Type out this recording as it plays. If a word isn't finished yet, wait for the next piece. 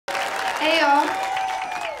Hey y'all.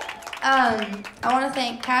 I want to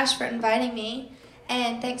thank Cash for inviting me,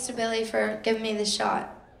 and thanks to Billy for giving me the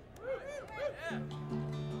shot.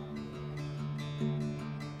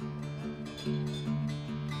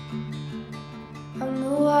 I'm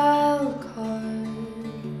a wild card,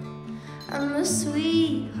 I'm a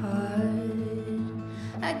sweetheart.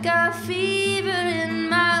 I got fever in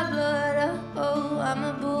my blood, oh, I'm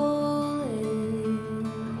a bullet.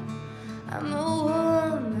 I'm a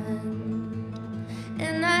woman,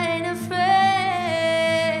 and I ain't afraid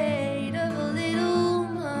of a little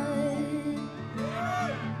mud.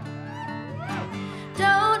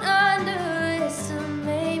 Don't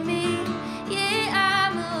underestimate me, yeah,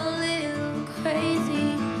 I'm a little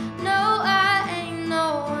crazy. No, I ain't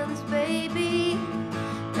no one's baby,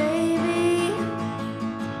 baby.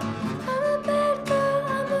 I'm a bad girl,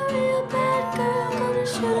 I'm a real bad girl. Gonna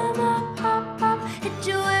shoot 'em up, pop, pop, hit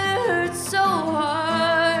you where it hurts so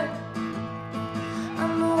hard.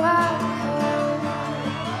 I'm a wild card.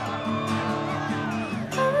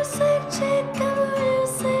 I'm a sick chick, I'm a real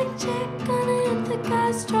sick chick. Gonna hit the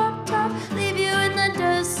gas, drop top, leave you in the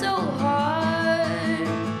dust so hard.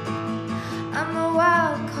 I'm a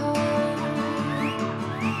wild card.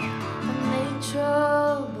 I make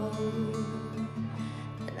trouble,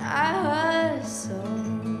 and I hustle.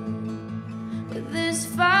 With this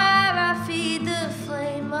fire, I feed the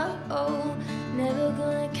flame. Oh, never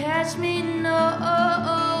gonna catch me, no.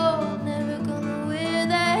 Never gonna wear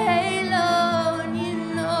the halo, and you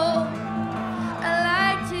know I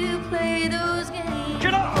like to play those games.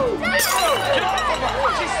 Get off! Get off of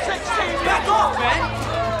her! She's 16! Back off, man!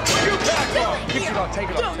 You back off! Take it off, take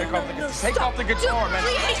it off. Take off the guitar, man.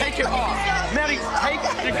 Take it off. Maddie, take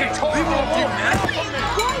the guitar off you, man.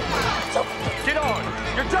 Get on.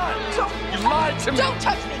 You're done. You lied to me. Don't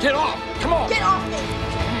touch me. Get off. Come on. Get off me.